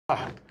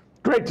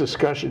Great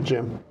discussion,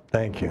 Jim.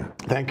 Thank you.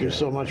 Thank you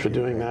so much for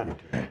doing that.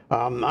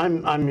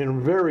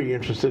 I'm very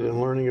interested in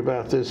learning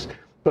about this,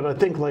 but I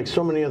think like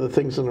so many other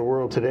things in the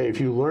world today, if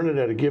you learn it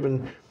at a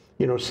given,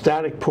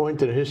 static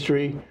point in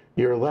history,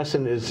 your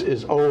lesson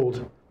is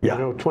old.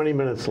 20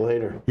 minutes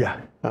later. Yeah.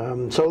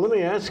 So let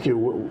me ask you,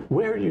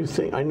 where do you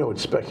think? I know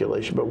it's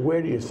speculation, but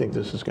where do you think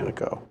this is going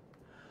to go?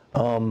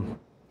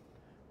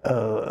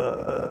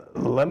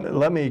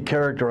 Let me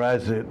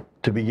characterize it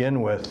to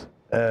begin with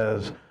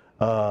as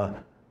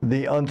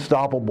the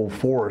unstoppable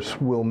force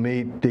will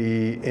meet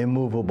the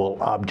immovable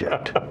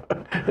object.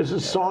 There's a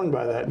song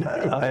by that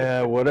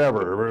name.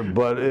 Whatever,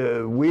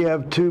 but we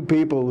have two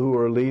people who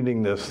are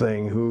leading this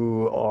thing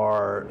who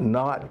are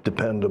not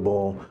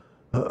dependable,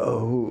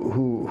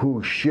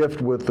 who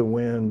shift with the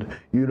wind.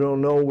 You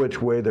don't know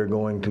which way they're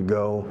going to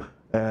go.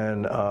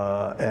 And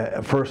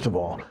first of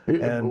all,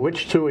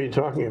 which two are you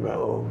talking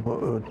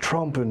about?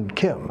 Trump and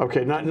Kim.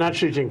 Okay, not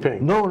Xi Jinping.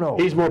 No.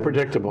 He's more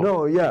predictable.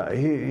 No, yeah,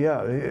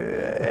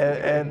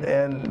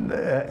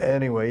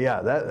 anyway,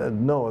 yeah.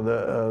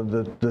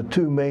 The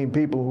two main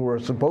people who are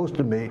supposed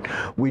to meet,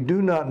 we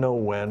do not know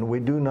when,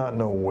 we do not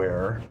know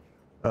where.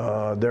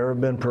 There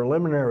have been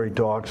preliminary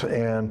talks,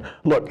 and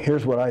look,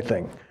 here's what I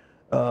think.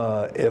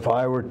 If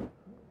I were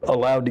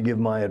allowed to give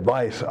my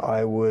advice,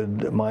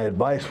 my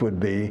advice would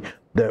be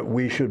that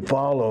we should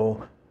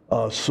follow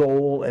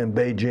Seoul and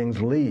Beijing's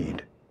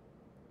lead.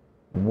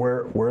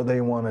 Where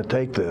they want to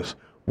take this,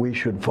 we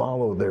should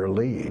follow their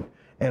lead.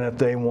 And if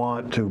they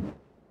want to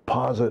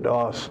posit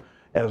us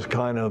as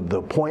kind of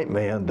the point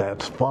man,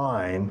 that's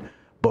fine,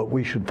 but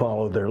we should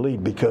follow their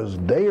lead because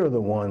they are the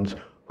ones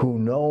who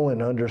know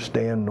and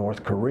understand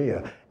North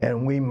Korea.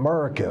 And we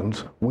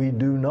Americans, we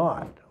do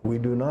not. We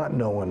do not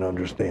know and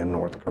understand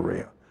North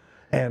Korea.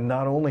 And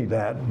not only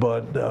that,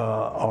 but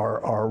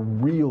our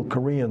real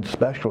Korean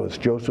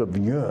specialist, Joseph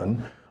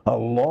Yoon, a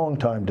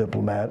longtime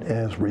diplomat,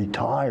 has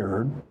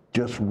retired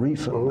just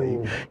recently.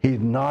 Ooh. He's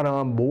not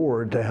on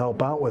board to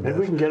help out with this.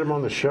 Maybe we can get him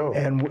on the show.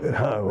 And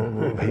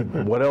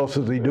what else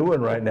is he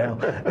doing right now?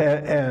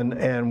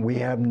 And we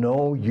have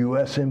no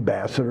U.S.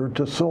 ambassador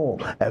to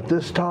Seoul. At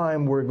this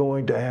time, we're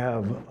going to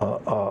have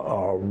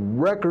a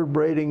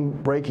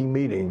record-breaking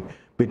meeting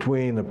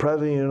between the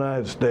President of the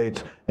United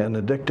States and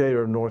the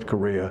dictator of North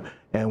Korea,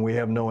 and we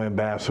have no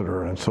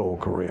ambassador in Seoul,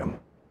 Korea.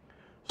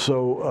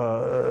 So,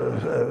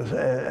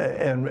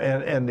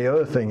 and the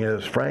other thing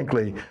is,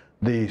 frankly,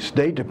 the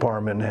State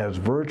Department has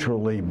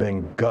virtually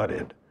been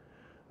gutted.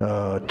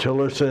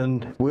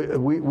 Tillerson,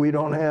 we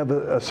don't have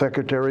a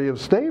Secretary of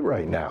State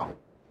right now,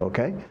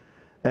 okay?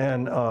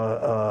 And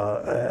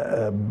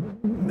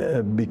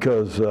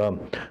because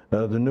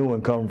the new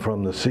one comes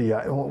from the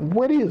CIA.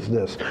 What is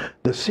this?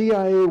 The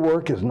CIA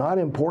work is not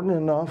important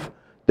enough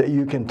that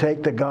you can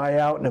take the guy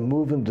out and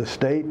move him to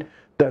state?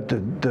 That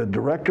the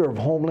Director of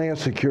Homeland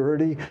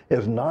Security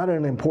is not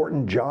an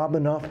important job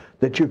enough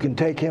that you can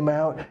take him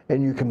out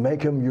and you can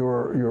make him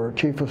your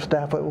Chief of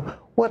Staff?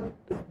 What?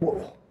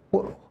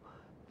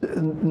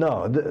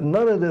 No,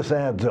 none of this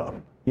adds up.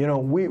 You know,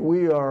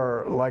 we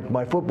are, like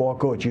my football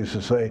coach used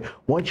to say,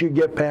 once you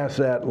get past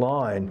that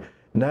line,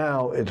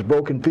 now it's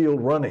broken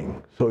field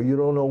running. So you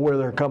don't know where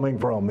they're coming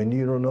from and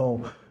you don't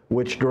know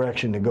which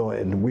direction to go,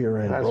 and we are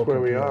in That's broken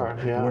where we field. are,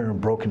 yeah. We're in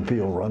broken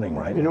field running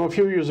right now. You know, a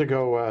few years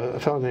ago, a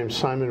fellow named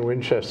Simon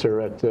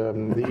Winchester at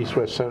the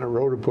East-West Center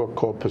wrote a book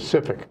called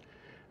Pacific.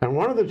 And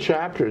one of the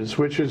chapters,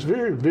 which is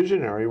very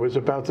visionary, was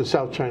about the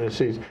South China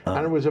Seas.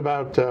 And it was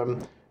about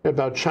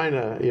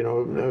China, you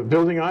know,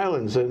 building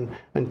islands and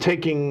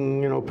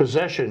taking, you know,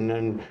 possession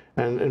and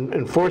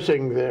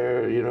enforcing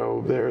their, you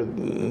know,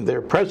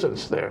 their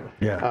presence there,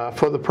 yeah.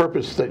 For the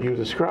purpose that you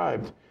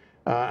described.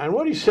 And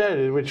what he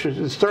said, which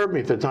disturbed me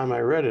at the time I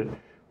read it,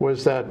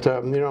 was that,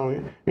 you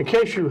know, in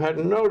case you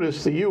hadn't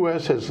noticed, the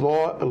U.S. has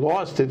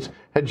lost its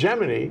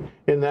hegemony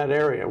in that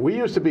area. We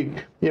used to be,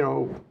 you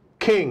know,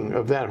 king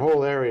of that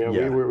whole area.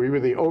 Yeah. We were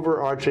the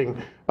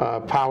overarching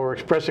power,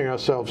 expressing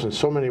ourselves in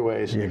so many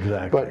ways.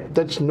 Exactly. But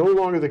that's no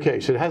longer the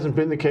case. It hasn't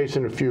been the case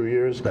in a few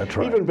years. That's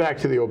right. Even back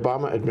to the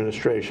Obama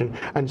administration,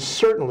 and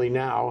certainly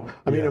now.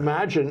 I mean,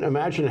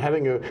 imagine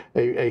having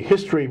a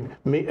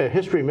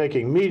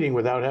history-making meeting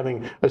without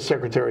having a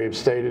Secretary of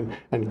State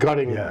and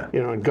gutting,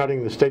 you know, and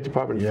gutting the State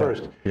Department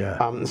first.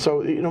 Yeah.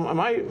 So, you know,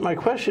 my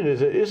question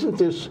is, isn't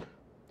this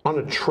on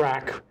a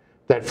track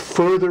that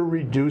further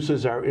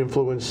reduces our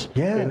influence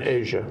in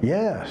Asia?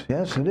 Yes,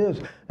 it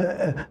is.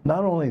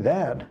 Not only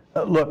that,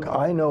 look,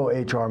 I know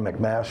H.R.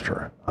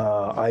 McMaster.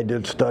 I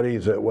did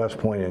studies at West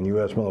Point in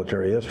U.S.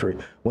 military history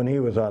when he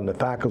was on the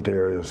faculty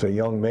as a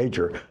young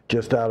major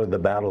just out of the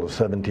Battle of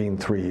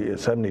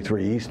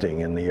 73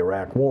 Easting in the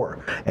Iraq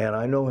War. And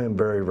I know him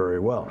very, very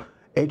well.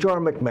 H.R.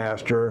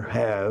 McMaster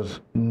has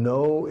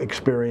no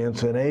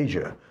experience in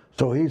Asia.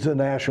 So he's a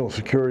national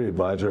security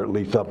advisor, at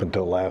least up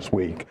until last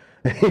week.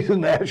 He's a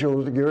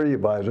national security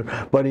advisor,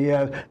 but he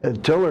has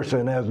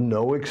Tillerson has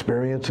no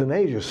experience in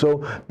Asia.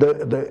 So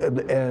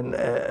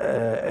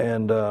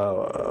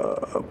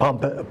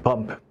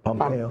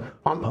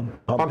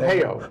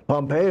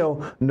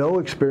Pompeo, no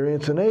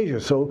experience in Asia.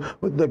 So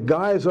the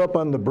guys up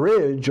on the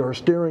bridge are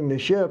steering the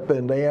ship,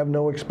 and they have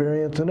no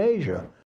experience in Asia.